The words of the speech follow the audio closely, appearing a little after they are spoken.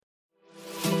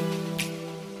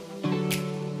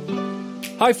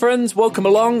Hi friends, welcome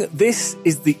along. This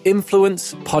is the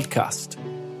Influence Podcast.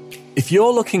 If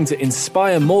you're looking to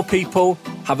inspire more people,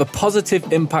 have a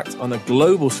positive impact on a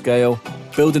global scale,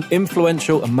 build an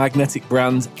influential and magnetic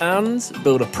brand, and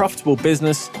build a profitable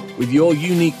business with your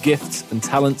unique gifts and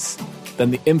talents, then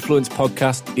the Influence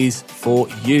Podcast is for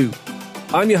you.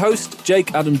 I'm your host,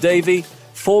 Jake Adam Davey,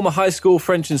 former high school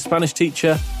French and Spanish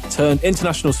teacher, turned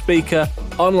international speaker,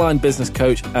 online business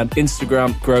coach, and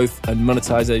Instagram growth and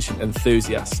monetization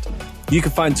enthusiast. You can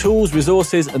find tools,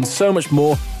 resources, and so much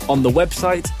more on the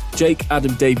website,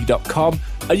 jakeadamdavey.com.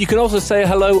 And you can also say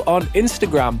hello on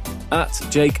Instagram at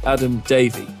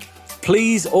jakeadamdavey.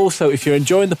 Please also, if you're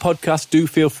enjoying the podcast, do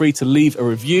feel free to leave a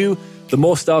review. The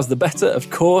more stars, the better, of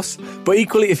course. But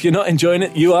equally, if you're not enjoying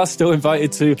it, you are still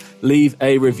invited to leave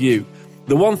a review.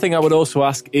 The one thing I would also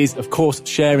ask is, of course,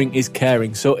 sharing is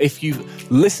caring. So if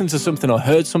you've listened to something or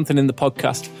heard something in the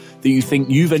podcast that you think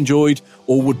you've enjoyed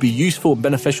or would be useful and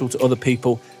beneficial to other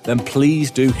people, then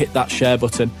please do hit that share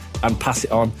button and pass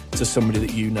it on to somebody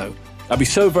that you know. I'd be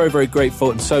so very, very grateful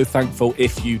and so thankful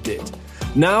if you did.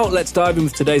 Now, let's dive in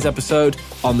with today's episode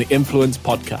on the Influence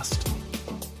Podcast.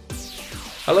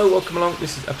 Hello, welcome along.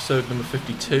 This is episode number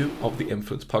 52 of the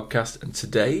Influence Podcast. And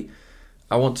today,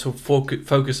 I want to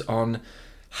focus on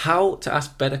how to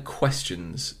ask better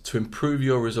questions to improve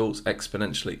your results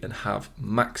exponentially and have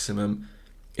maximum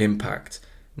impact.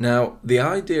 Now, the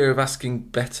idea of asking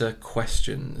better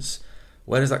questions,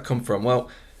 where does that come from? Well,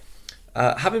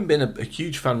 having been a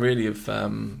huge fan really of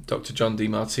Dr. John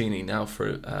Demartini now for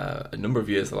a number of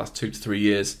years, the last 2 to 3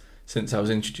 years, since I was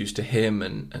introduced to him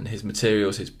and his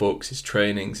materials, his books, his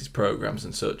trainings, his programs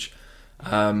and such,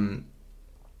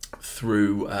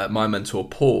 through my mentor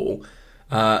Paul,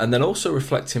 and then also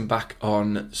reflecting back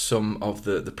on some of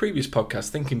the previous podcasts,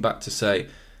 thinking back to say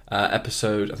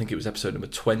episode number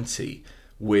 20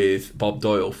 with Bob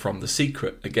Doyle from The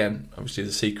Secret. Again, obviously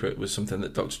The Secret was something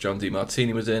that Dr. John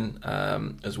Demartini was in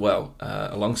as well,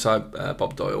 alongside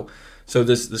Bob Doyle. So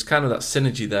there's kind of that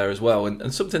synergy there as well,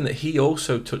 and something that he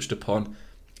also touched upon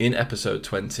in episode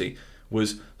 20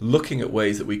 was looking at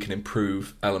ways that we can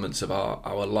improve elements of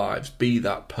our lives, be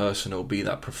that personal, be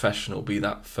that professional, be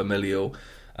that familial,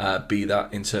 be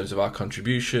that in terms of our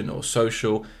contribution or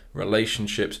social,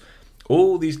 relationships,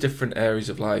 all these different areas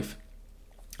of life.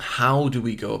 How do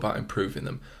we go about improving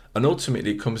them? And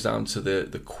ultimately it comes down to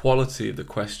the quality of the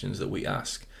questions that we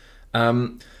ask.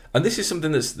 And this is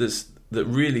something that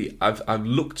really I've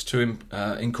looked to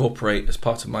incorporate as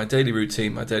part of my daily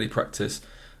routine, my daily practice,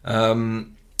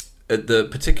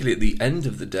 particularly at the end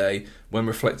of the day, when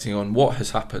reflecting on what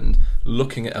has happened,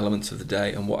 looking at elements of the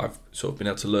day and what I've sort of been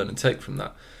able to learn and take from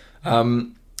that.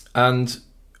 And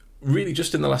really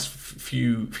just in the last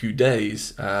few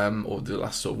days, or the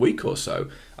last sort of week or so,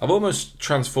 I've almost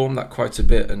transformed that quite a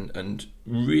bit and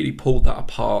really pulled that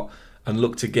apart and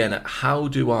looked again at how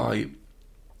do I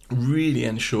really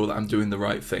ensure that I'm doing the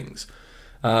right things.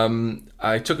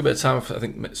 I took a bit of time, I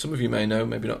think some of you may know,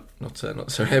 maybe not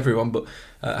necessarily everyone, but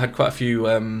had quite a few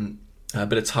a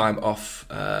bit of time off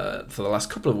for the last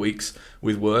couple of weeks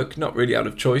with work, not really out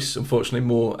of choice, unfortunately,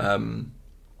 more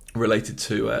related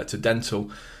to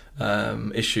dental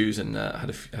issues, and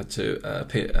had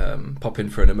to pop in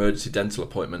for an emergency dental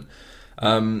appointment,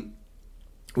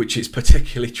 which is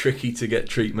particularly tricky to get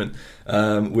treatment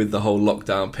with the whole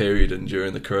lockdown period and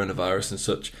during the coronavirus and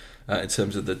such. In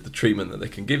terms of the treatment that they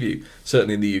can give you,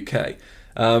 certainly in the UK.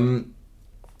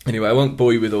 Anyway, I won't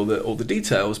bore you with all the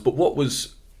details, but what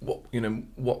was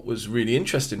really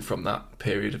interesting from that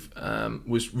period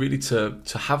was really to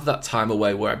have that time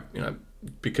away where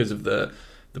because of the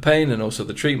pain and also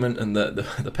the treatment and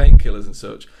the painkillers and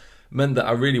such, meant that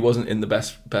I really wasn't in the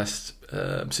best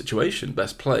situation,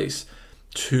 best place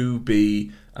to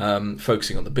be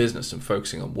focusing on the business and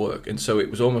focusing on work. And so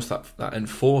it was almost that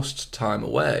enforced time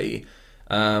away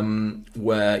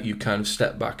where you kind of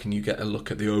step back and you get a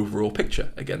look at the overall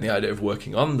picture. Again, the idea of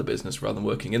working on the business rather than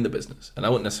working in the business. And I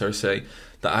wouldn't necessarily say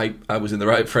that I was in the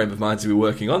right frame of mind to be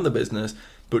working on the business,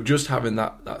 but just having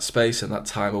that space and that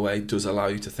time away does allow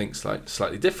you to think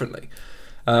slightly differently.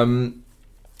 And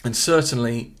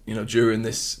certainly, during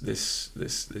this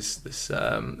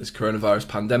coronavirus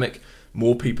pandemic,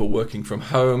 more people working from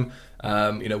home,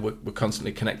 we're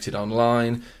constantly connected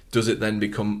online. Does it then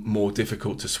become more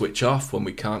difficult to switch off when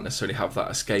we can't necessarily have that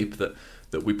escape that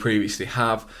we previously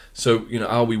have? So,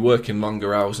 are we working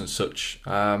longer hours and such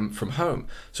from home?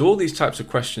 So all these types of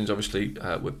questions, obviously,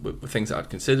 were things that I'd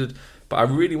considered, but I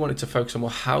really wanted to focus on, well,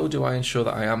 how do I ensure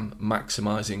that I am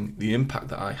maximising the impact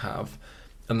that I have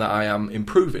and that I am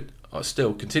improving, or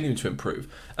still continuing to improve?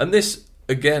 And this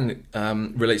again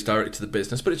relates directly to the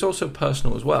business, but it's also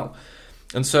personal as well.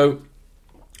 And so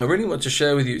I really want to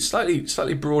share with you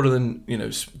slightly broader than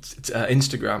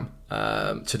Instagram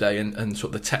today and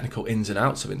sort of the technical ins and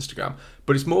outs of Instagram,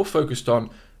 but it's more focused on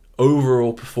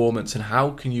overall performance and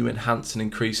how can you enhance and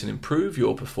increase and improve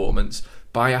your performance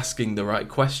by asking the right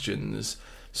questions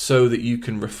so that you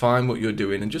can refine what you're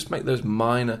doing and just make those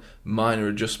minor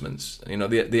adjustments.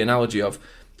 The analogy of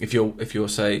if you're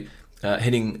say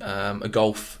hitting a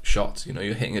golf shot,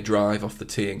 you're hitting a drive off the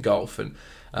tee in golf, and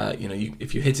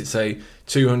if you hit it say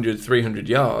 200, 300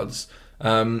 yards,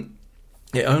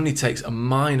 it only takes a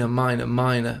minor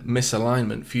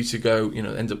misalignment for you to go,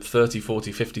 end up 30,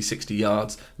 40, 50, 60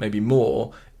 yards, maybe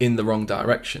more, in the wrong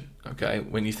direction, okay,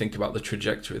 when you think about the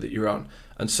trajectory that you're on.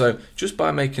 And so just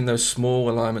by making those small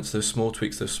alignments, those small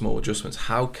tweaks, those small adjustments,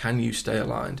 how can you stay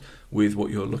aligned with what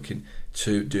you're looking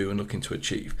to do and looking to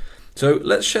achieve? So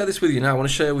let's share this with you now. I want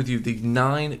to share with you the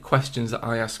 9 questions that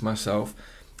I ask myself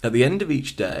at the end of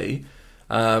each day,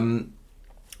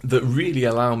 that really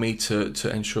allow me to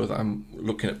ensure that I'm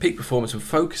looking at peak performance and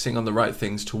focusing on the right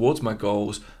things towards my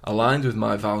goals, aligned with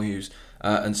my values,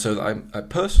 and so that I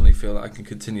personally feel that I can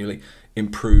continually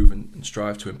improve and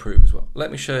strive to improve as well.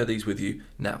 Let me share these with you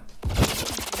now.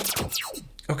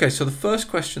 Okay, so the first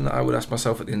question that I would ask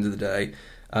myself at the end of the day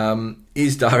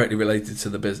is directly related to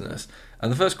the business.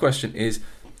 And the first question is,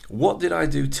 what did I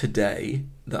do today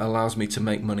that allows me to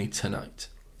make money tonight?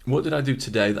 What did I do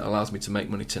today that allows me to make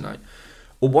money tonight?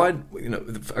 Well, why?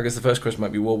 I guess the first question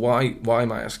might be, well, why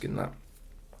am I asking that?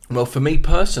 Well, for me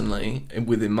personally,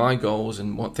 within my goals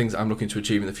and what things I'm looking to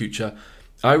achieve in the future,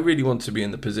 I really want to be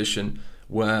in the position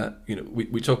where,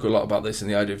 we talk a lot about this and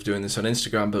the idea of doing this on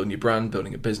Instagram, building your brand,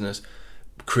 building a business,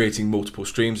 creating multiple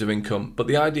streams of income. But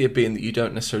the idea being that you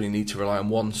don't necessarily need to rely on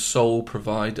one sole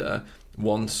provider,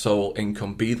 one sole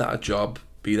income, be that a job,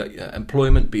 be that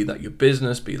employment, be that your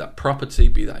business, be that property,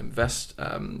 be that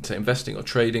investing or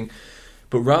trading.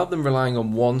 But rather than relying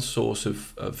on one source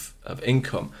of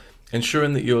income,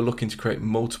 ensuring that you're looking to create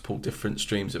multiple different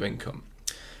streams of income.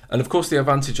 And of course, the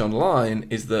advantage online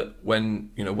is that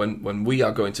when we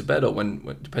are going to bed, or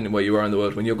when depending where you are in the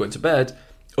world, when you're going to bed,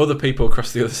 other people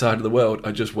across the other side of the world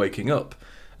are just waking up.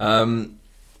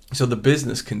 So the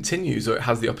business continues, or it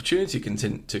has the opportunity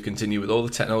to continue with all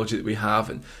the technology that we have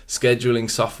and scheduling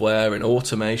software and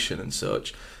automation and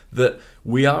such, that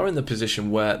we are in the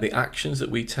position where the actions that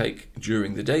we take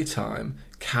during the daytime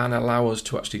can allow us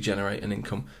to actually generate an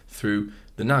income through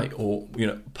the night, or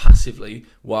passively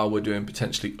while we're doing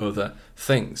potentially other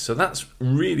things. So that's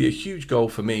really a huge goal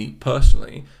for me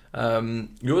personally.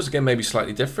 Yours again may be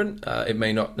slightly different. It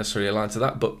may not necessarily align to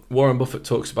that, but Warren Buffett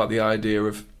talks about the idea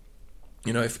of,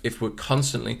 if we're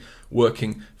constantly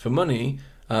working for money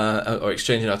or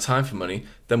exchanging our time for money,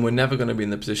 then we're never going to be in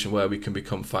the position where we can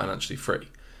become financially free.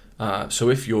 So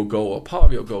if your goal, or part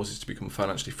of your goals, is to become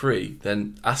financially free,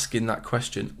 then asking that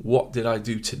question, what did I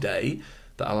do today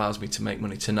that allows me to make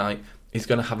money tonight, is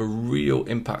going to have a real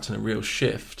impact and a real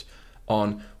shift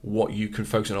on what you can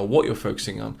focus on, or what you're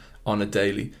focusing on a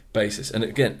daily basis. And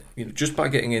again, just by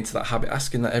getting into that habit,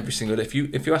 asking that every single day, if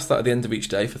you ask that at the end of each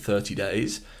day for 30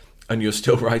 days, and you're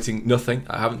still writing nothing,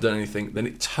 I haven't done anything, then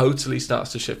it totally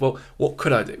starts to shift. Well, what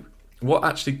could I do? What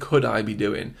actually could I be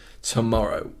doing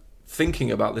tomorrow?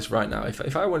 Thinking about this right now.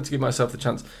 If I wanted to give myself the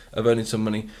chance of earning some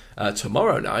money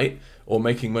tomorrow night, or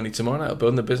making money tomorrow night, or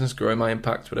building the business, growing my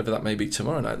impact, whatever that may be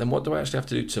tomorrow night, then what do I actually have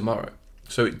to do tomorrow?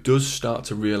 So it does start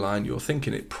to realign your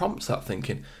thinking. It prompts that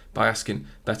thinking by asking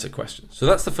better questions. So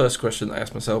that's the first question that I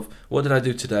ask myself. What did I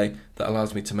do today that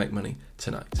allows me to make money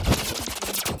tonight?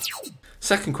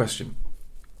 Second question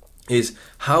is,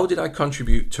 how did I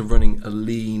contribute to running a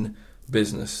lean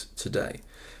business today?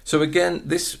 So again,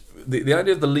 the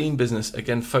idea of the lean business,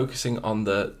 again, focusing on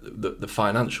the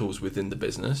financials within the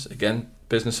business. Again,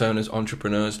 business owners,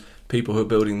 entrepreneurs, people who are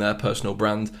building their personal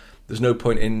brand. There's no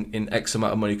point in X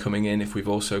amount of money coming in if we've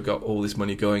also got all this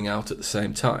money going out at the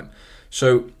same time.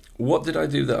 So what did I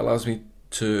do that allows me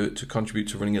to contribute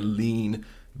to running a lean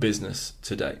business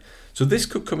today? So this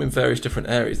could come in various different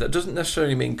areas. That doesn't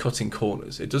necessarily mean cutting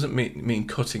corners. It doesn't mean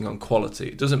cutting on quality.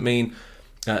 It doesn't mean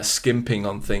skimping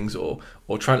on things or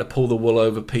trying to pull the wool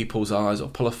over people's eyes or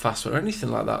pull a fast one or anything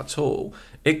like that at all.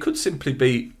 It could simply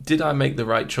be, did I make the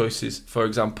right choices, for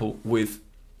example, with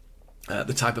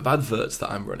the type of adverts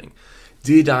that I'm running?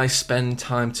 Did I spend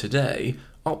time today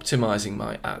optimizing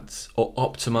my ads or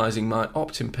optimizing my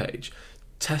opt-in page,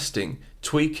 testing,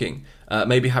 tweaking,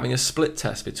 maybe having a split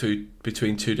test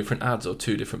between two different ads or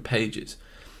two different pages?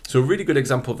 So a really good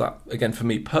example of that, again, for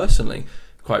me personally,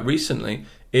 quite recently,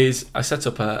 is I set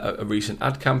up a recent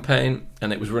ad campaign,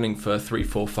 and it was running for 3,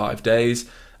 4, 5 days,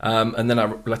 and then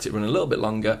I let it run a little bit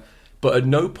longer. But at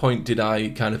no point did I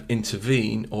kind of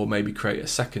intervene or maybe create a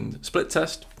second split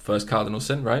test, first cardinal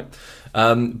sin, right?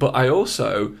 But I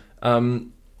also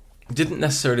didn't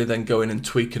necessarily then go in and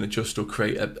tweak and adjust or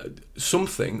create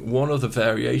one other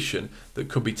variation that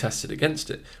could be tested against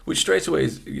it, which straight away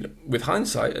is, with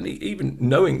hindsight, and even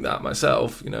knowing that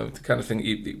myself, the kind of thing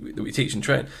that we teach and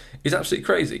train is absolutely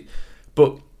crazy.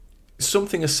 But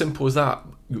something as simple as that,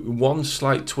 one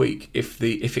slight tweak, if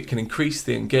it can increase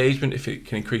the engagement, if it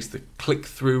can increase the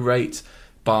click-through rate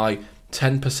by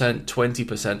 10%,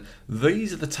 20%,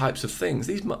 these are the types of things,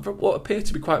 these what appear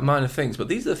to be quite minor things, but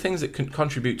these are the things that can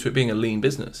contribute to it being a lean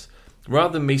business.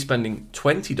 Rather than me spending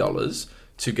 $20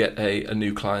 to get a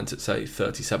new client at, say,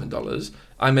 $37,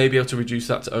 I may be able to reduce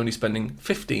that to only spending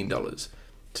 $15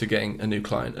 to getting a new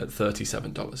client at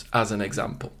 $37, as an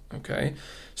example, okay?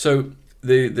 So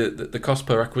the cost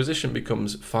per acquisition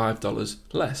becomes $5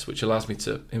 less, which allows me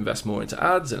to invest more into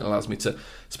ads, and allows me to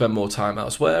spend more time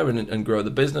elsewhere and grow the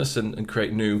business and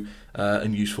create new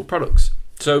and useful products.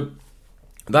 So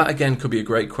that, again, could be a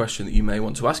great question that you may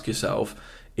want to ask yourself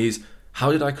is,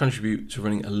 how did I contribute to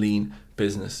running a lean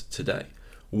business today?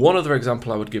 One other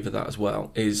example I would give of that as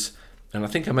well is, and I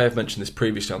think I may have mentioned this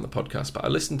previously on the podcast, but I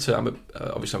listened to,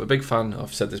 obviously I'm a big fan,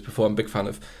 I've said this before, I'm a big fan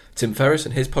of Tim Ferriss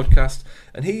and his podcast,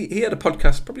 and he had a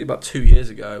podcast probably about 2 years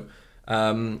ago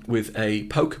with a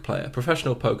poker player,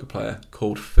 professional poker player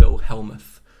called Phil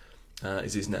Hellmuth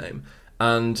is his name,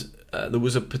 and there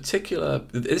was a particular,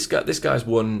 this guy's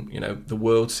won, the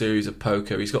World Series of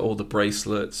Poker, he's got all the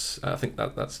bracelets, I think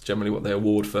that's generally what they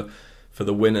award for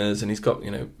the winners, and he's got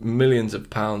millions of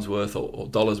pounds worth or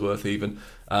dollars worth even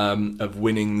of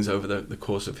winnings over the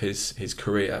course of his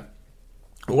career.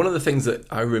 One of the things that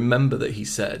I remember that he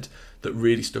said that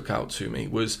really stuck out to me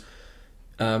was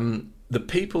the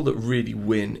people that really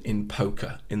win in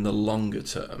poker in the longer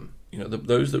term,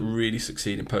 those that really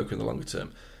succeed in poker in the longer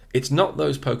term, it's not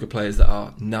those poker players that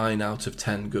are 9 out of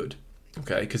 10 good.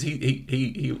 Okay, because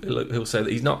he'll say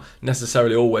that he's not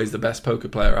necessarily always the best poker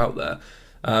player out there.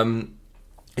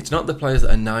 It's not the players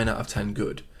that are 9 out of 10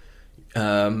 good.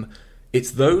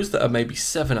 It's those that are maybe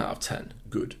 7 out of 10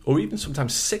 good, or even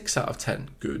sometimes 6 out of 10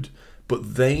 good,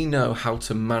 but they know how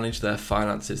to manage their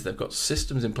finances. They've got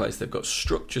systems in place, they've got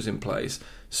structures in place,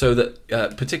 so that,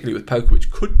 particularly with poker,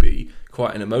 which could be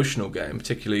quite an emotional game,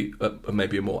 particularly at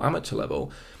maybe a more amateur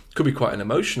level, could be quite an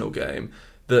emotional game,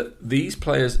 that these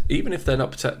players, even if they're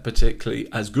not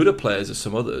particularly as good a players as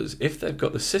some others, if they've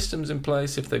got the systems in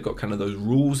place, if they've got kind of those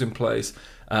rules in place,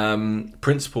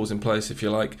 principles in place, if you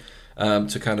like,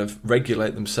 to kind of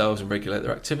regulate themselves and regulate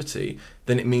their activity,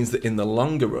 then it means that in the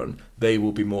longer run, they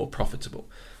will be more profitable.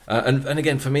 And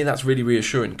again, for me, that's really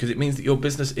reassuring, because it means that your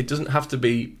business, it doesn't have to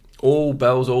be all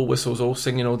bells, all whistles, all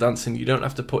singing, all dancing. You don't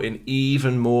have to put in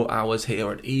even more hours here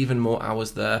and even more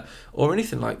hours there or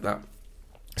anything like that.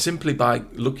 Simply by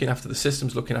looking after the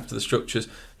systems, looking after the structures,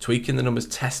 tweaking the numbers,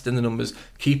 testing the numbers,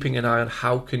 keeping an eye on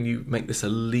how can you make this a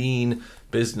lean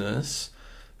business,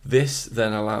 this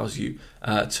then allows you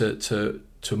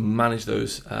to manage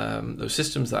those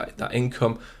systems, that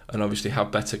income, and obviously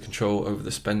have better control over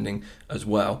the spending as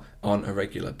well on a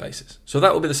regular basis. So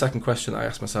that will be the second question that I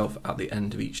ask myself at the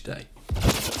end of each day.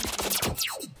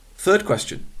 Third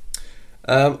question.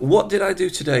 What did I do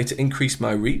today to increase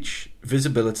my reach,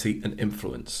 visibility, and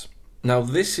influence? Now,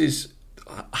 this is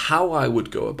how I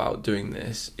would go about doing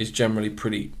this is generally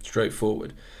pretty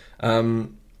straightforward.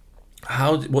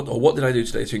 What did I do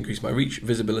today to increase my reach,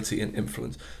 visibility, and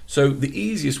influence? So the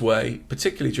easiest way,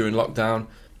 particularly during lockdown,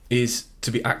 is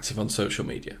to be active on social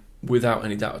media, without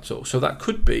any doubt at all. So that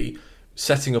could be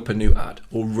setting up a new ad,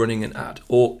 or running an ad,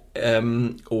 or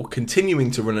continuing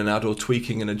to run an ad, or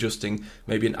tweaking and adjusting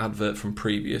maybe an advert from a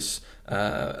previous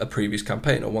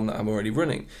campaign, or one that I'm already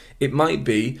running. It might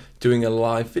be doing a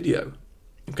live video.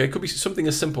 Okay, it could be something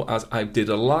as simple as I did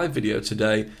a live video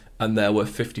today, and there were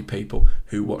 50 people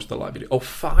who watched the live video, or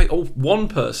one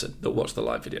person that watched the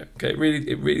live video. Okay, it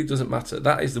really doesn't matter.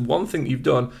 That is the one thing that you've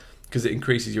done, because it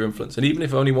increases your influence. And even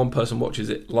if only one person watches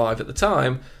it live at the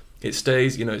time, it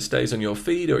stays on your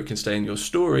feed, or it can stay in your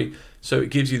story. So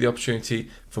it gives you the opportunity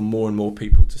for more and more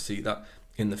people to see that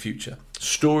in the future.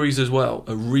 Stories as well,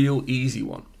 a real easy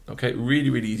one. Okay, really,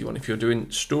 really easy one. If you're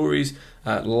doing stories,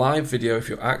 live video, if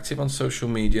you're active on social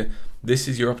media, this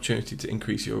is your opportunity to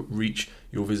increase your reach,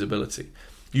 your visibility.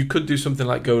 You could do something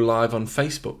like go live on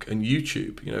Facebook and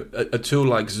YouTube. A tool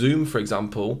like Zoom, for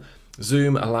example.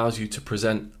 Zoom allows you to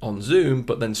present on Zoom,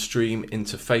 but then stream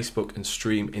into Facebook and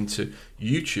stream into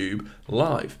YouTube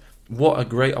live. What a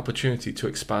great opportunity to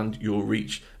expand your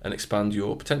reach and expand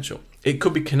your potential. It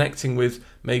could be connecting with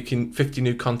making 50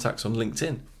 new contacts on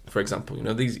LinkedIn, for example.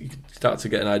 These, you can start to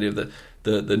get an idea of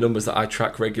the numbers that I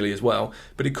track regularly as well.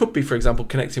 But it could be, for example,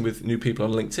 connecting with new people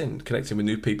on LinkedIn, connecting with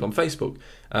new people on Facebook.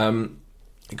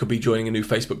 It could be joining a new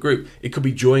Facebook group. It could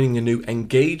be joining a new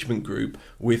engagement group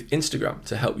with Instagram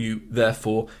to help you,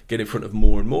 therefore, get in front of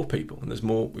more and more people. And there's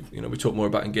more, we talk more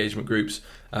about engagement groups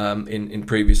in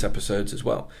previous episodes as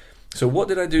well. So what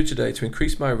did I do today to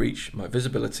increase my reach, my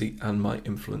visibility, and my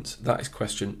influence? That is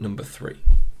question number 3.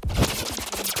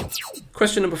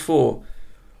 Question number 4.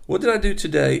 What did I do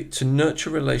today to nurture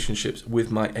relationships with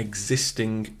my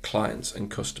existing clients and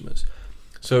customers?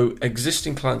 So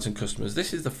existing clients and customers,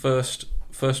 this is the first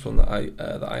one that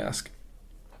I ask.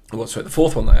 Well, sorry, the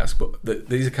fourth one that I ask, but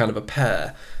these are kind of a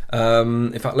pair.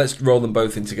 In fact, let's roll them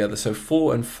both in together. So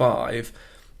 4 and 5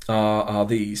 are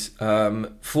these.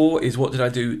 4 is, what did I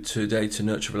do today to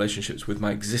nurture relationships with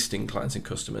my existing clients and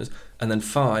customers? And then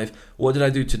 5, what did I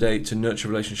do today to nurture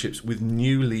relationships with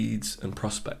new leads and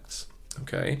prospects?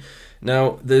 Okay.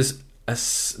 Now, there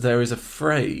is a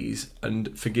phrase,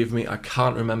 and forgive me, I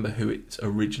can't remember who it's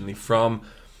originally from.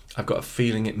 I've got a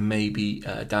feeling it may be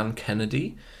Dan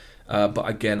Kennedy, but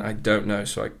again, I don't know,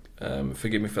 so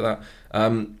forgive me for that.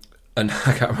 And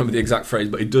I can't remember the exact phrase,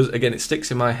 but it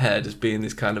sticks in my head as being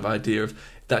this kind of idea of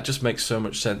that just makes so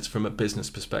much sense from a business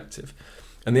perspective.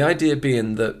 And the idea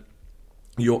being that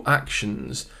your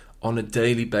actions on a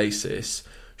daily basis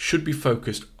should be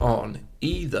focused on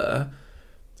either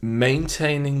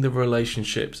maintaining the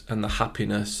relationships and the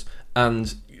happiness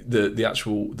and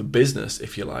the business,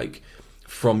 if you like,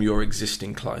 from your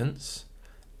existing clients,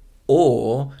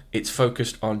 or it's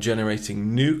focused on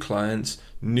generating new clients,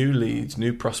 new leads,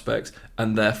 new prospects,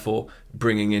 and therefore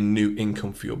bringing in new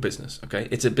income for your business. Okay,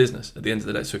 it's a business at the end of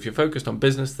the day. So if you're focused on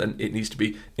business, then it needs to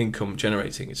be income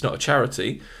generating. It's not a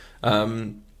charity.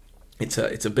 It's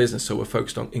a business, so we're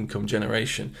focused on income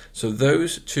generation. So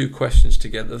those two questions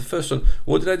together. The first one,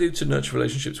 what did I do to nurture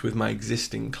relationships with my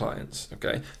existing clients?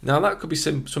 Okay, now that could be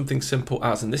something simple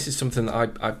as, and this is something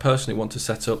that I personally want to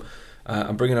set up.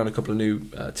 I'm bringing on a couple of new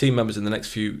team members in the next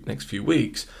few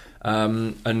weeks,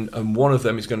 and one of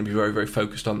them is going to be very, very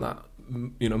focused on that.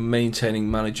 Maintaining,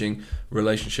 managing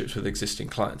relationships with existing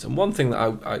clients. And one thing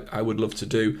that I would love to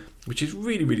do, which is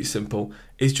really, really simple,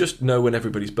 is just know when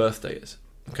everybody's birthday is.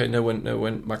 Okay, know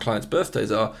when my clients'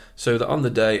 birthdays are, so that on the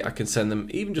day I can send them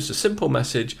even just a simple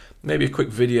message, maybe a quick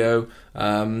video,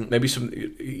 maybe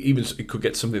even it could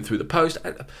get something through the post.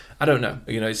 I don't know.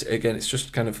 It's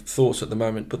just kind of thoughts at the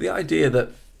moment. But the idea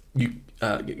that you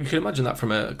can imagine that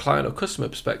from a client or customer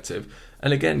perspective,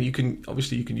 and again, you can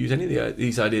use any of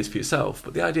these ideas for yourself.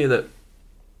 But the idea that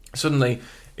suddenly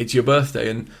it's your birthday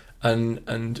and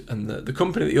the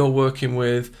company that you're working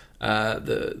with,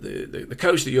 the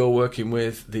coach that you're working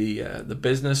with, the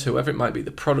business, whoever it might be,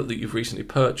 the product that you've recently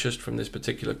purchased from this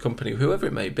particular company, whoever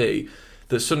it may be,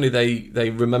 that suddenly they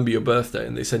remember your birthday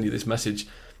and they send you this message,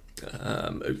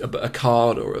 a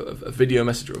card or a video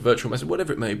message or a virtual message,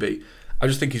 whatever it may be. I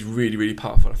just think is really, really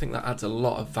powerful. I think that adds a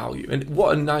lot of value, and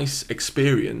what a nice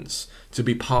experience to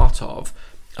be part of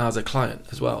as a client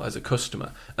as well, as a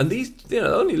customer. And these,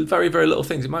 only very, very little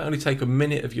things. It might only take a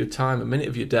minute of your time, a minute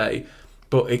of your day,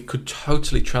 but it could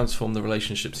totally transform the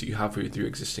relationships that you have with your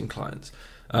existing clients.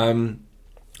 And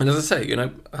as I say,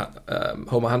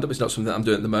 hold my hand up, it's not something that I'm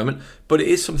doing at the moment, but it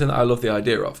is something that I love the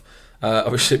idea of.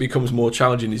 Obviously, it becomes more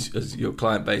challenging as your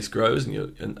client base grows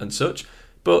and such,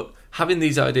 but having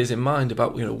these ideas in mind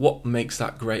about what makes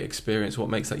that great experience, what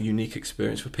makes that unique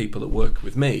experience for people that work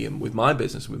with me and with my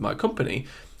business and with my company,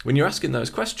 when you're asking those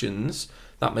questions,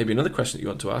 that may be another question that you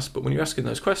want to ask, but when you're asking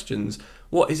those questions,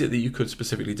 what is it that you could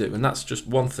specifically do? And that's just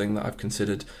one thing that I've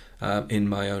considered in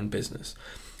my own business.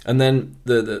 And then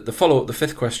the follow-up, the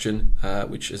fifth question,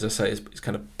 which, as I say, is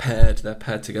kind of paired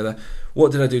together.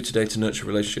 What did I do today to nurture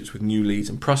relationships with new leads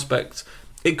and prospects?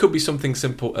 It could be something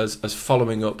simple as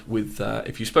following up with,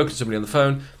 if you've spoken to somebody on the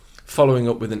phone, following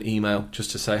up with an email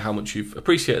just to say how much you've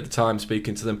appreciated the time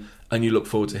speaking to them and you look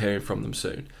forward to hearing from them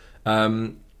soon.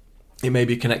 It may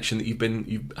be a connection that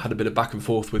you've had a bit of back and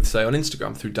forth with, say, on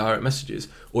Instagram through direct messages,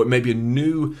 or it may be a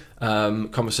new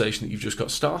conversation that you've just got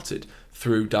started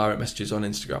through direct messages on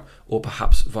Instagram, or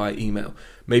perhaps via email.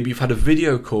 Maybe you've had a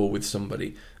video call with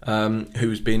somebody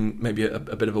who's been maybe a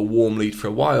bit of a warm lead for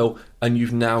a while, and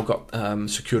you've now got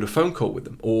secured a phone call with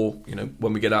them, or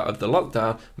when we get out of the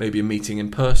lockdown, maybe a meeting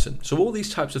in person. So all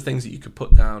these types of things that you could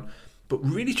put down, but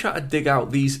really try to dig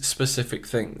out these specific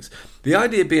things. The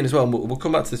idea being as well, and we'll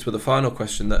come back to this with a final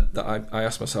question that I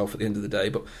asked myself at the end of the day,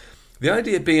 but the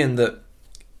idea being that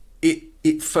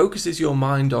it focuses your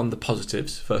mind on the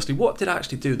positives. Firstly, what did I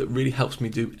actually do that really helps me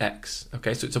do X?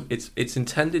 Okay, so it's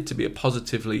intended to be a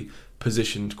positively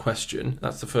positioned question.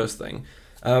 That's the first thing.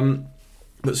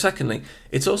 But secondly,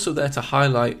 it's also there to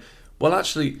highlight, well,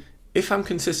 actually, if I'm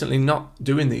consistently not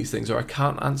doing these things, or I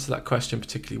can't answer that question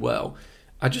particularly well,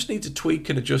 I just need to tweak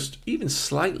and adjust even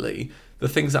slightly the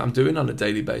things that I'm doing on a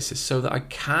daily basis so that I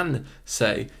can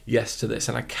say yes to this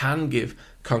and I can give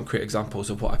concrete examples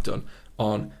of what I've done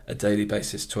on a daily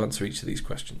basis to answer each of these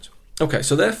questions. Okay,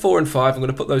 so they're 4 and 5. I'm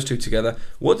going to put those two together.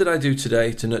 What did I do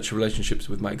today to nurture relationships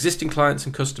with my existing clients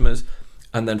and customers?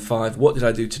 And then 5, what did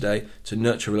I do today to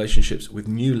nurture relationships with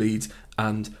new leads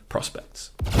and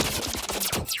prospects?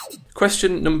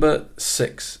 Question number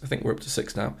 6. I think we're up to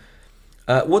 6 now.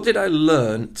 What did I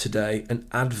learn today and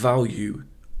add value?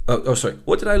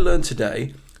 What did I learn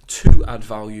today to add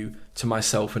value to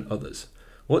myself and others?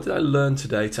 What did I learn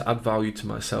today to add value to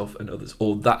myself and others?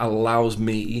 Or that allows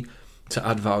me to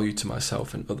add value to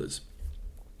myself and others?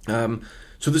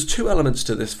 So there's 2 elements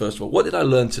to this, first of all. What did I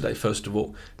learn today, first of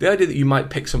all? The idea that you might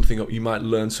pick something up, you might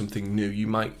learn something new, you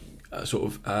might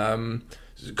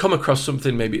come across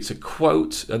something, maybe it's a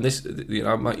quote, and this,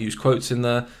 I might use quotes in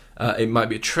there. It might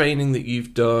be a training that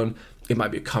you've done. It might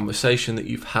be a conversation that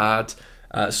you've had.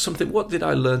 Something, what did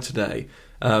I learn today?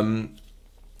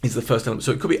 Is the first element.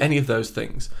 So it could be any of those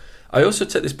things. I also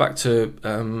take this back to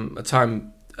a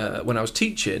time when I was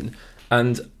teaching,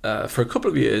 and for a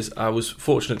couple of years I was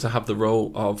fortunate to have the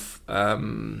role of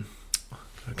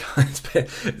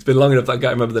it's been long enough that I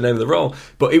can't remember the name of the role,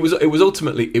 but it was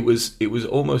ultimately it was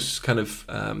almost kind of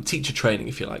teacher training,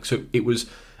 if you like. So it was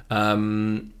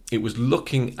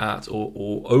looking at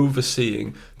or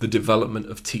overseeing the development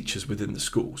of teachers within the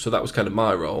school. So that was kind of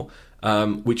my role,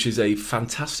 which is a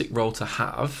fantastic role to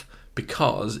have,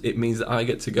 because it means that I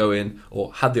get to go in,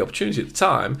 or had the opportunity at the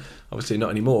time, obviously not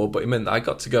anymore, but it meant that I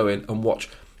got to go in and watch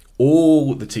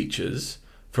all the teachers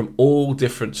from all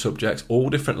different subjects, all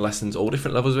different lessons, all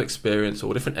different levels of experience,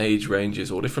 all different age ranges,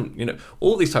 all different,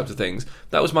 all these types of things.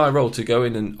 That was my role, to go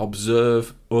in and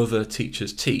observe other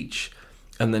teachers teach,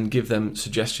 and then give them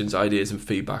suggestions, ideas and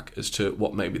feedback as to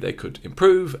what maybe they could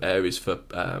improve, areas for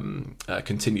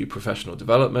continued professional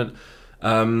development,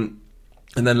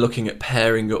 and then looking at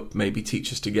pairing up maybe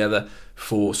teachers together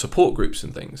for support groups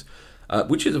and things,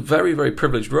 which is a very, very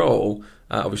privileged role.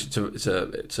 Obviously, it's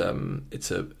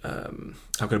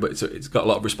got a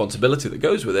lot of responsibility that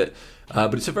goes with it,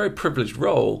 but it's a very privileged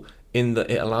role in that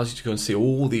it allows you to go and see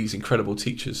all these incredible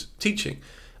teachers teaching.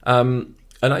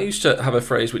 And I used to have a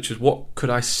phrase which is, what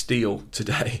could I steal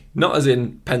today? Not as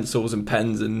in pencils and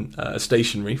pens and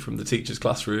stationery from the teacher's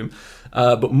classroom,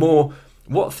 but more,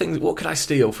 what could I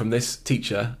steal from this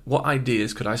teacher? What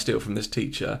ideas could I steal from this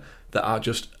teacher that are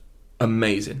just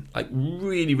amazing, like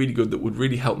really, really good, that would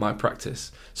really help my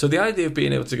practice? So the idea of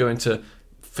being able to go into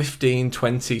 15,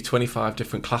 20, 25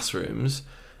 different classrooms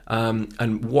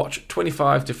and watch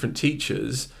 25 different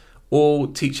teachers all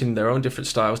teaching their own different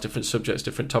styles, different subjects,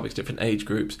 different topics, different age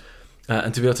groups,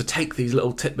 and to be able to take these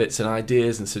little tidbits and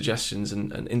ideas and suggestions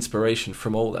and inspiration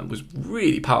from all of them was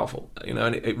really powerful,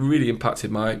 and it really impacted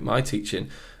my teaching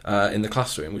in the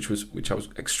classroom, which I was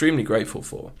extremely grateful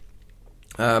for.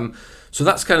 So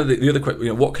that's kind of the other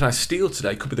question. What can I steal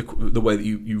today? Could be the way that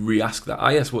you re-ask that.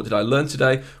 Yes, what did I learn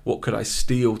today? What could I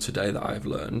steal today that I've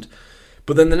learned?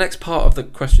 But then the next part of the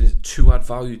question is to add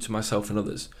value to myself and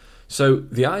others. So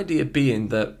the idea being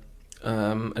that,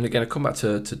 and again, I come back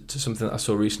to something that I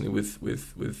saw recently with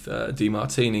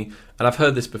Demartini, and I've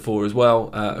heard this before as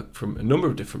well from a number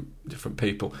of different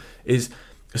people, is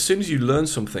as soon as you learn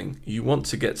something, you want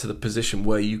to get to the position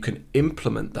where you can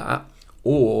implement that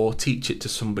or teach it to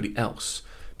somebody else,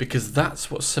 because that's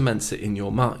what cements it in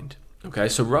your mind. Okay,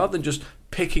 so rather than just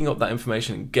picking up that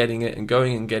information and getting it and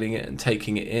going and getting it and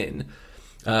taking it in,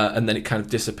 and then it kind of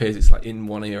disappears, it's like in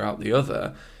one ear out the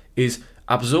other, is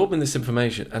absorbing this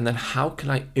information, and then how can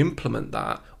I implement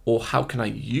that, or how can I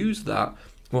use that,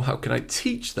 or how can I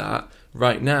teach that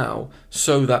right now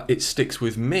so that it sticks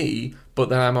with me, but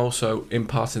then I'm also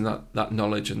imparting that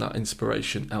knowledge and that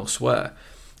inspiration elsewhere.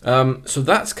 So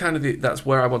that's kind of that's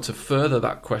where I want to further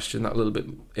that question that little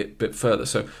bit further.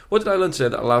 So what did I learn today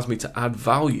that allows me to add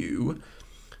value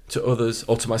to others,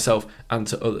 or to myself and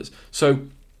to others? So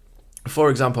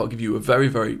for example, I'll give you a very,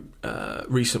 very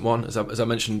recent one. As I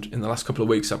mentioned in the last couple of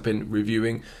weeks, I've been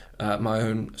reviewing my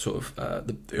own sort of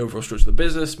the overall structure of the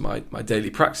business, my daily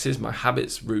practices, my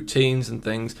habits, routines and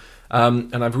things.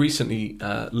 And I've recently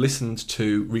listened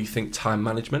to Rethink Time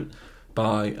Management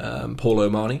by Paul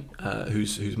O'Mahony,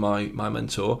 who's my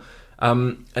mentor.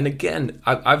 And again,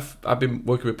 I've been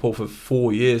working with Paul for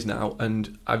 4 years now,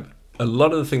 and a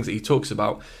lot of the things that he talks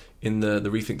about in the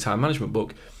Rethink Time Management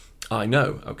book, I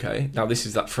know, okay? Now, this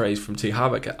is that phrase from T.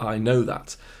 Harv Eker, I know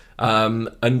that.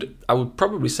 And I would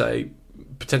probably say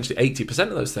potentially 80%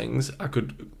 of those things, I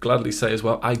could gladly say as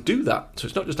well, I do that. So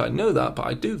it's not just I know that, but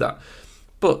I do that.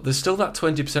 But there's still that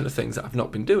 20% of things that I've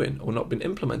not been doing or not been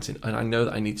implementing, and I know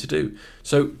that I need to do.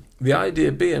 So the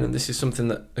idea being, and this is something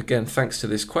that, again, thanks to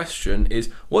this question, is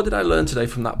what did I learn today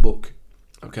from that book?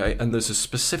 Okay, and there's a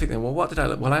specific thing. Well, what did I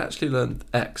learn? Well, I actually learned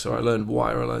X, or I learned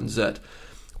Y, or I learned Z.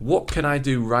 What can I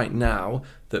do right now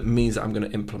that means that I'm going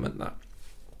to implement that?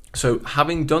 So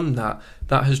having done that,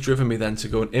 that has driven me then to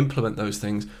go and implement those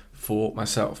things for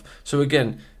myself. So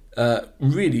again,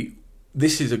 really,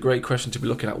 this is a great question to be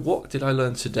looking at. What did I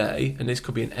learn today? And this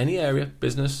could be in any area,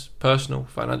 business, personal,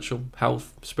 financial,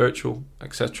 health, spiritual,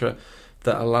 etc.,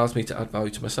 that allows me to add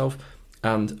value to myself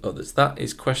and others. That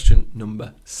is question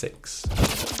number 6.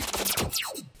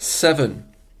 7.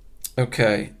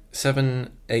 Okay,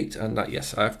 7, 8, and that.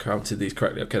 Yes, I've counted these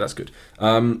correctly. Okay, that's good.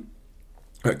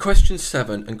 Right, question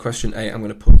 7 and question 8 I'm going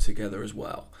to put together as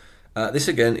well. This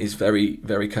again is very,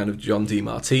 very kind of John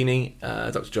Demartini,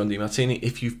 Dr. John Demartini.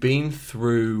 If you've been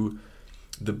through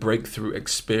the Breakthrough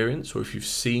Experience, or if you've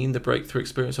seen the Breakthrough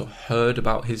Experience or heard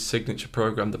about his signature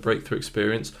program, the Breakthrough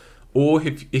Experience, or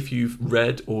if you've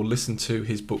read or listened to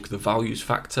his book, The Values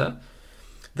Factor,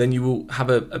 then you will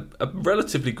have a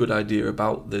relatively good idea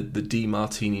about the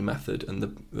Demartini method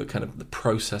and the kind of the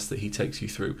process that he takes you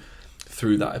through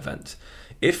that event.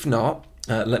 If not,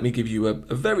 let me give you a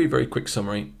very, very quick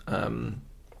summary. I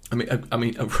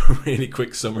mean a really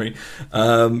quick summary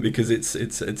because it's a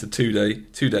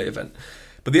 2-day event.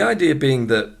 But the idea being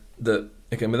that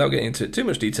again, without getting into too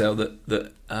much detail,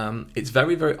 that it's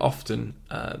very, very often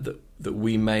that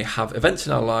we may have events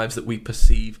in our lives that we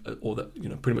perceive, or that, you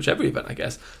know, pretty much every event, I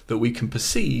guess, that we can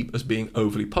perceive as being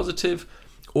overly positive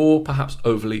or perhaps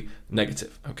overly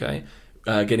negative. Okay,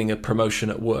 getting a promotion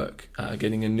at work,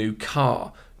 getting a new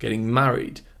car, getting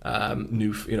married,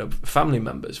 new family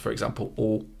members, for example,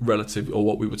 all relative, or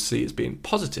what we would see as being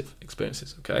positive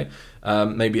experiences. Okay,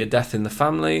 maybe a death in the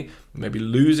family, maybe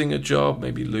losing a job,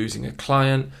 maybe losing a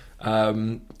client,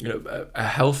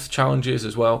 health challenges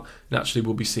as well. Naturally,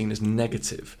 will be seen as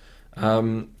negative.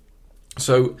 Or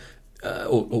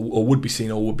would be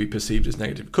seen, or would be perceived as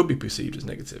negative. Could be perceived as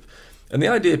negative. And the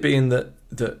idea being that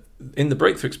in the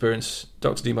Breakthrough Experience,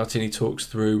 Dr. Demartini talks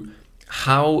through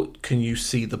how can you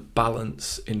see the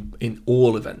balance in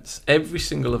all events, every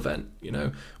single event,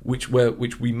 which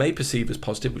we may perceive as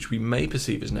positive, which we may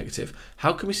perceive as negative.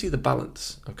 How can we see the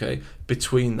balance, okay,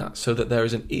 between that, so that there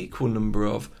is an equal number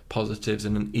of positives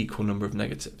and an equal number of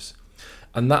negatives?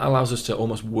 And that allows us to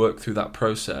almost work through that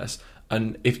process.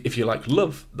 And if you like,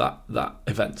 love that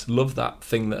event, love that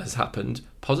thing that has happened,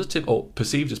 positive or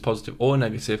perceived as positive or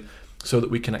negative, so that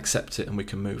we can accept it and we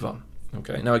can move on.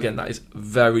 Okay. Now, again, that is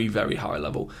very, very high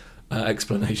level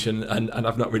explanation, and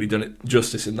I've not really done it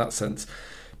justice in that sense.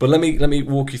 But let me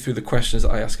walk you through the questions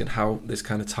that I ask and how this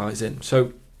kind of ties in.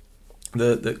 So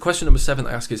the question number 7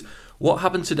 that I ask is, what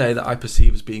happened today that I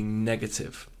perceive as being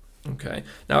negative? Okay.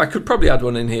 Now, I could probably add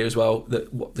one in here as well,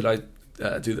 that what did I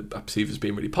do that I perceive as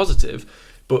being really positive?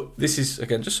 But this is,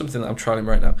 again, just something that I'm trialing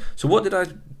right now. So what did I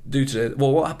do today?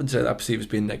 Well, what happened today that I perceive as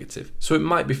being negative? So it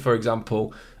might be, for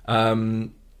example,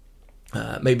 maybe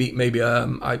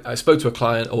I spoke to a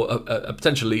client or a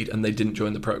potential lead and they didn't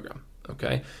join the program.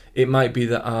 Okay, it might be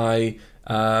that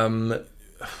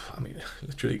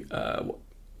literally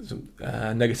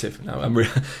negative. Now I'm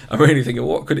really thinking,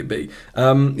 what could it be?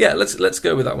 Let's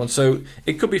go with that one. So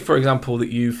it could be, for example, that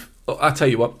I'll tell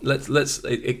you what.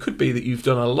 It could be that you've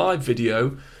done a live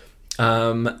video,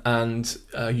 and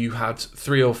you had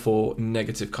 3 or 4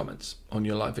 negative comments on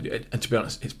your live video. And to be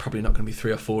honest, it's probably not going to be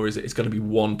 3 or 4, is it? It's going to be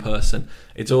one person.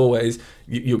 It's always,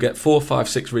 you'll get 4, 5,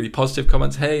 6 really positive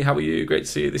comments. Hey, how are you? Great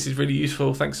to see you. This is really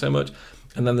useful. Thanks so much.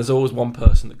 And then there's always one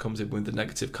person that comes in with the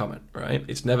negative comment, right?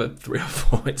 It's never 3 or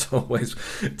 4. It's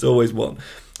always one.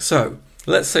 So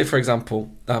let's say, for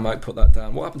example, I might put that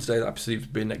down. What happened today that I perceived as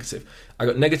being negative? I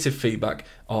got negative feedback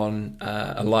on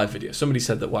a live video. Somebody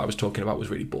said that what I was talking about was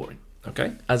really boring.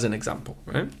 Okay, as an example,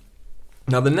 right?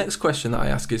 Now, the next question that I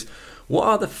ask is, what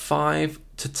are the 5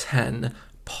 to 10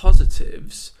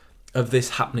 positives of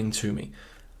this happening to me?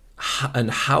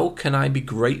 And how can I be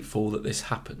grateful that this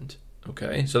happened?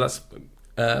 Okay, so that's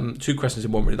 2 questions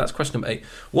in one, really. That's question number 8.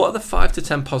 What are the 5 to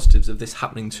 10 positives of this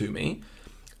happening to me?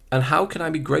 And how can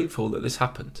I be grateful that this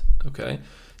happened? Okay,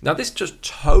 now this just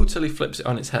totally flips it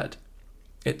on its head.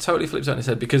 It totally flips it on its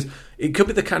head, because it could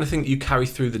be the kind of thing that you carry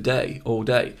through the day, all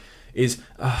day. is,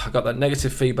 I got that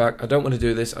negative feedback. I don't want to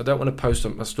do this. I don't want to post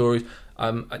on my stories.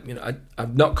 I'm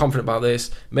not confident about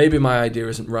this. Maybe my idea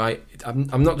isn't right.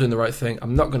 I'm not doing the right thing.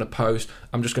 I'm not going to post.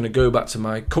 I'm just going to go back to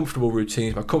my comfortable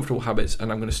routines, my comfortable habits,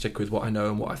 and I'm going to stick with what I know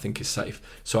and what I think is safe.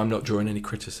 So I'm not drawing any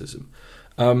criticism.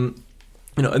 And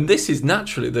this is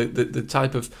naturally the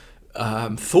type of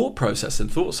thought process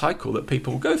and thought cycle that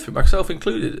people will go through, myself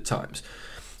included at times.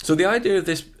 So the idea of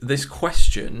this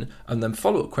question and then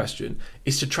follow-up question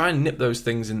is to try and nip those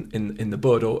things in the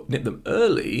bud, or nip them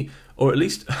early, or at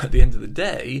least at the end of the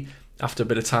day, after a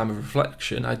bit of time of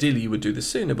reflection. Ideally, you would do this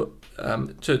sooner, but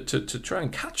to try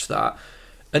and catch that,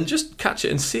 and just catch it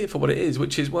and see it for what it is,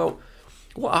 which is, well,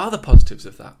 what are the positives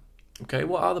of that? Okay,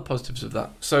 what are the positives of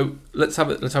that? So let's have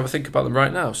a think about them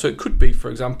right now. So it could be, for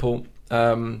example,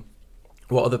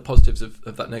 what are the positives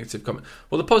of that negative comment?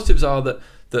 Well, the positives are that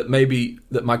maybe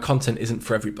that my content isn't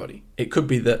for everybody. It could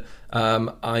be that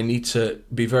I need to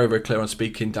be very, very clear on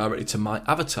speaking directly to my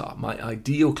avatar, my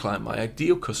ideal client, my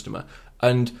ideal customer,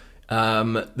 and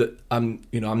that I'm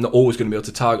not always going to be able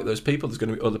to target those people. There's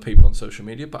going to be other people on social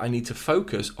media, but I need to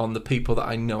focus on the people that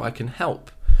I know I can help.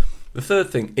 The third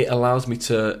thing, it allows me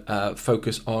to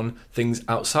focus on things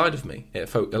outside of me.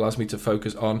 It allows me to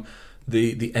focus on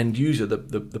the end user,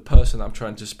 the person I'm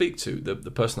trying to speak to,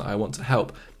 the person that I want to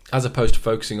help, as opposed to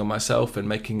focusing on myself and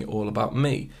making it all about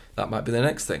me. That might be the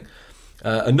next thing.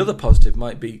 Another positive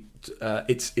might be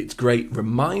it's great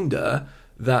reminder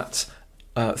that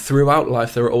throughout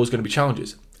life there are always going to be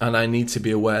challenges, and I need to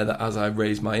be aware that as I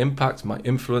raise my impact, my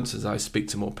influence, as I speak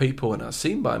to more people and I'm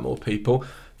seen by more people,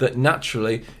 that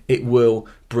naturally it will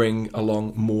bring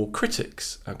along more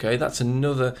critics. Okay, that's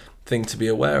another thing to be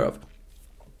aware of.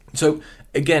 So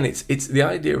again, it's the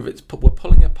idea of we're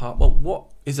pulling apart. Well, what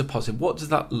is a positive? What does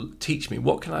that teach me?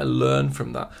 What can I learn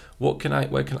from that? How can I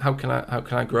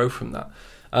grow from that?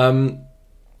 A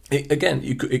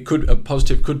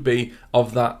positive could be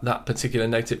of that particular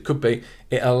negative. It could be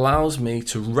it allows me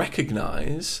to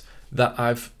recognise that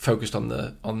I've focused on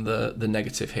the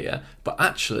negative here, but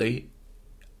actually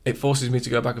it forces me to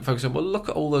go back and focus on, well, look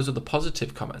at all those other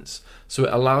positive comments. So it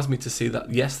allows me to see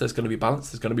that, yes, there's going to be balance,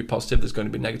 there's going to be positive, there's going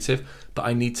to be negative, but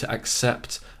I need to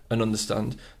accept and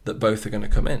understand that both are going to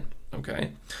come in.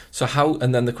 Okay, so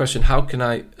and then the question, how can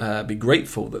I be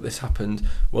grateful that this happened?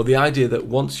 Well, the idea that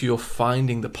once you're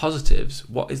finding the positives,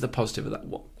 what is the positive of that?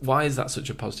 Why is that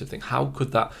such a positive thing? How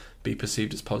could that be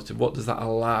perceived as positive? What does that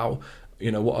allow?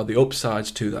 What are the upsides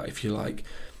to that, if you like?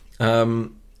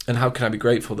 And how can I be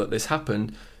grateful that this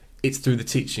happened? It's through the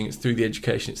teaching, it's through the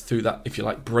education, it's through that, if you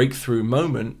like, breakthrough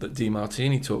moment that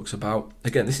Demartini talks about.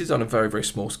 Again, this is on a very, very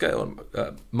small scale,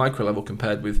 micro level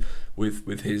compared with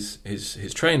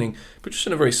his training, but just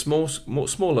on a very small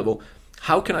level.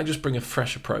 How can I just bring a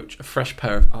fresh approach, a fresh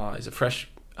pair of eyes, a fresh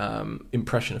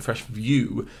impression, a fresh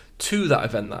view to that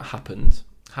event that happened?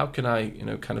 How can I,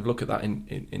 kind of look at that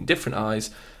in different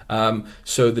eyes,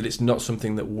 so that it's not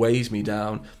something that weighs me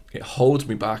down, it holds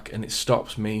me back, and it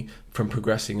stops me from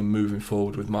progressing and moving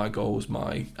forward with my goals,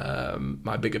 my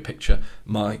bigger picture,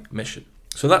 my mission.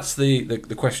 So that's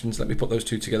the questions. Let me put those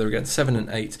two together again, 7 and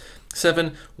 8.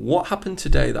 7, what happened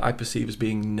today that I perceive as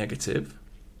being negative?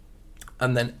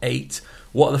 And then 8,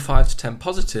 what are the 5 to 10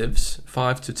 positives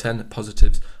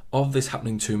of this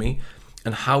happening to me?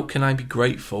 And how can I be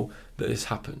grateful that this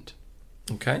happened?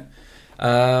 Okay.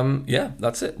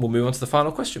 That's it. We'll move on to the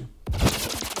final question.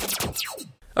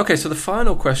 Okay, so the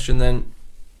final question then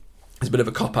is a bit of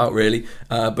a cop-out, really,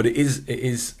 but it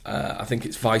is. I think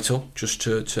it's vital just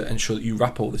to ensure that you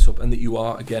wrap all this up and that you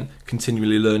are, again,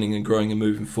 continually learning and growing and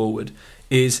moving forward,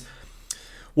 is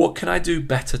what can I do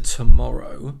better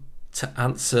tomorrow to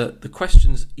answer the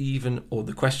questions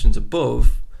the questions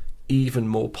above even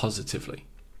more positively?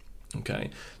 Okay,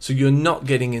 so you're not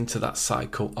getting into that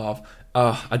cycle of,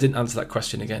 I didn't answer that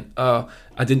question again. I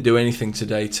didn't do anything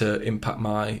today to impact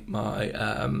my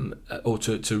or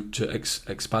to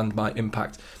expand my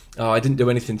impact. I didn't do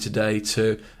anything today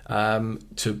to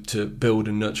build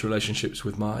and nurture relationships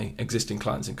with my existing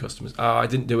clients and customers. I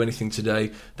didn't do anything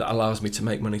today that allows me to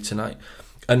make money tonight.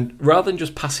 And rather than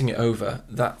just passing it over,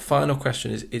 that final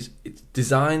question is it's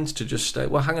designed to just say,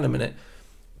 well, hang on a minute,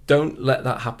 don't let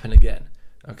that happen again.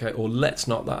 Okay, or let's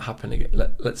not that happen again.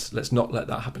 Let's not let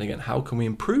that happen again. How can we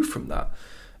improve from that?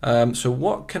 So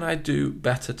what can I do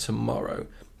better tomorrow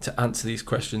to answer these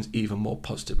questions even more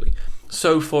positively?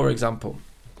 So, for example,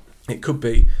 it could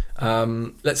be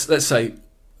let's say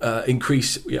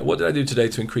increase. Yeah, what did I do today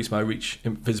to increase my reach,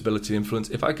 visibility, influence?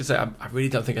 If I could say, I really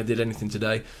don't think I did anything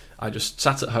today. I just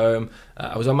sat at home.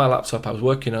 I was on my laptop. I was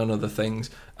working on other things,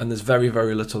 and there's very,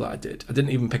 very little that I did. I didn't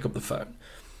even pick up the phone.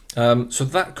 So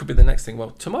that could be the next thing.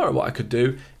 Well, tomorrow what I could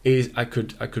do is I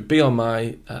could be on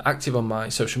my active on my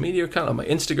social media account, on my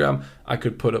Instagram. I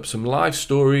could put up some live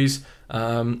stories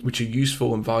which are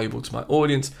useful and valuable to my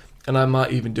audience, and I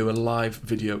might even do a live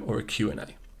video or a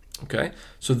Q&A. Okay,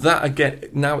 so that again,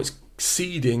 now it's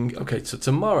seeding. Okay, so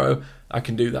tomorrow I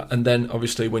can do that, and then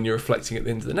obviously when you're reflecting at the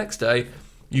end of the next day,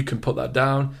 you can put that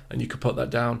down, and you can put that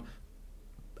down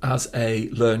as a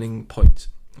learning point.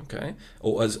 Okay,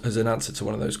 or as an answer to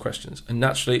one of those questions. And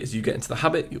naturally, as you get into the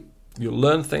habit, you'll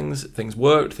learn things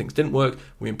worked, things didn't work,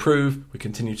 we improve, we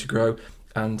continue to grow,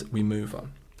 and we move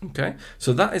on. Okay,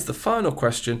 so that is the final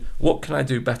question. What can I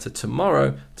do better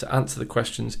tomorrow to answer the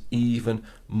questions even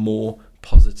more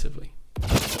positively?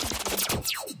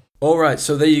 All right,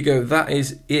 so there you go. That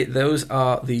is it. Those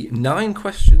are the 9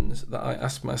 questions that I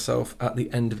ask myself at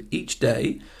the end of each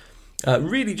day.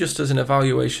 Really just as an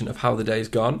evaluation of how the day's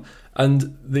gone,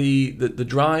 and the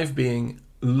drive being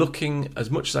looking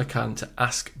as much as I can to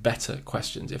ask better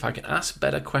questions. If I can ask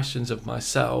better questions of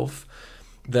myself,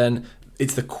 then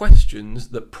it's the questions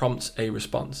that prompts a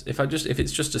response. If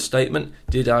it's just a statement,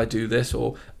 did I do this,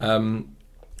 or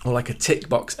like a tick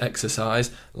box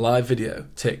exercise, live video,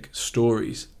 tick,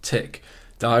 stories, tick,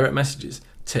 direct messages,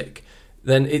 tick,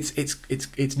 then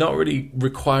it's not really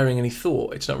requiring any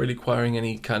thought. It's not really requiring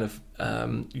any kind of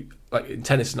like in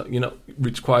tennis, you're not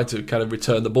required to kind of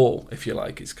return the ball, if you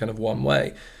like. It's kind of one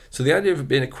way. So the idea of it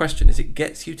being a question is it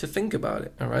gets you to think about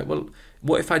it. All right, well,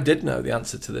 what if I did know the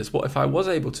answer to this? What if I was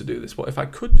able to do this? What if I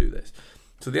could do this?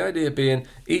 So the idea being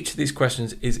each of these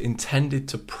questions is intended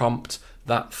to prompt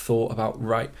that thought about,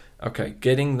 right, okay,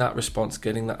 getting that response,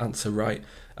 getting that answer right,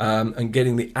 and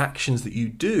getting the actions that you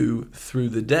do through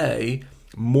the day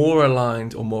more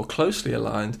aligned or more closely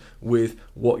aligned with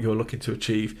what you're looking to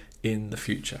achieve in the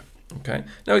future. Okay.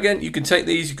 Now again, you can take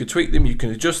these, you can tweak them, you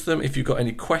can adjust them. If you've got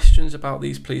any questions about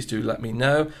these, please do let me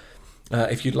know.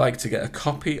 If you'd like to get a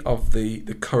copy of the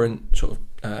current sort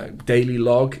of daily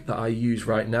log that I use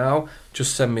right now,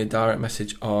 just send me a direct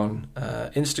message on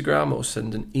Instagram, or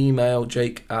send an email,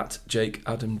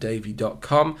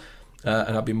 jake@jakeadamdavey.com,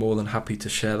 and I'll be more than happy to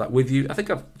share that with you. I think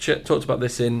I've talked about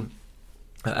this in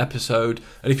episode,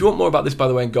 and if you want more about this, by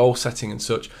the way, in goal setting and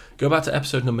such, go back to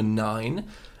episode number 9,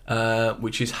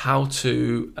 which is how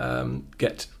to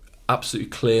get absolutely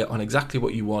clear on exactly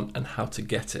what you want and how to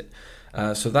get it.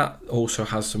 So that also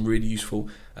has some really useful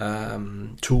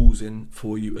tools in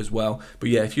for you as well. But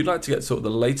yeah, if you'd like to get sort of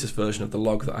the latest version of the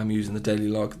log that I'm using, the daily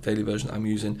log, the daily version that I'm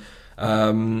using,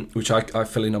 which I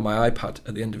fill in on my iPad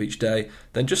at the end of each day,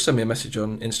 then just send me a message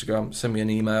on Instagram, send me an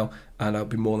email, and I'll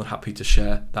be more than happy to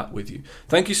share that with you.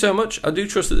 Thank you so much. I do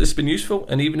trust that this has been useful,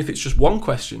 and even if it's just one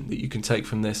question that you can take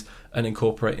from this and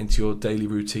incorporate into your daily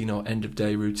routine or end of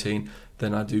day routine,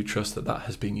 then I do trust that that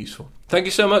has been useful. Thank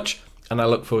you so much, and I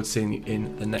look forward to seeing you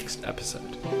in the next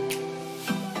episode.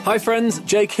 Hi friends,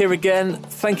 Jake here again.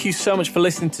 Thank you so much for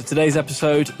listening to today's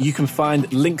episode. You can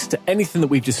find links to anything that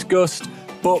we've discussed,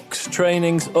 books,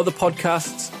 trainings, other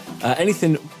podcasts,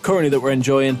 anything currently that we're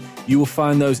enjoying. You will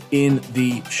find those in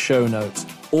the show notes,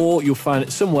 or you'll find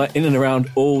it somewhere in and around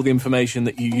all the information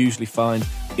that you usually find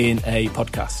in a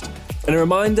podcast. And a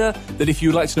reminder that if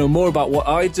you'd like to know more about what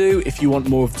I do, if you want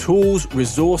more of tools,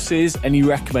 resources, any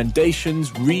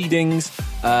recommendations, readings,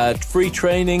 free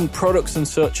training, products and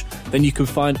such, then you can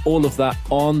find all of that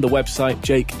on the website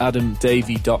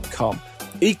jakeadamdavey.com.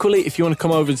 Equally, if you want to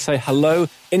come over and say hello,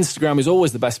 Instagram is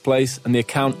always the best place, and the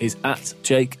account is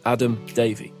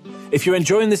 @jakeadamdavey. If you're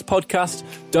enjoying this podcast,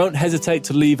 don't hesitate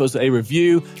to leave us a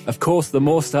review. Of course, the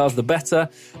more stars, the better.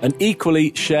 And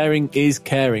equally, sharing is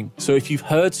caring. So if you've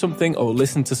heard something or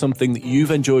listened to something that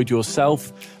you've enjoyed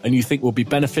yourself and you think will be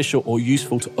beneficial or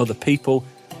useful to other people,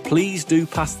 please do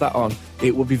pass that on.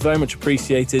 It will be very much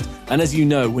appreciated. And as you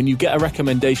know, when you get a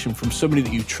recommendation from somebody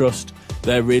that you trust,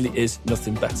 there really is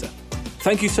nothing better.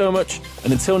 Thank you so much,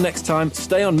 and until next time,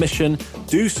 stay on mission,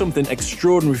 do something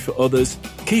extraordinary for others,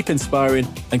 keep inspiring,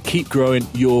 and keep growing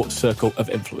your circle of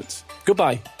influence.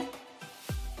 Goodbye.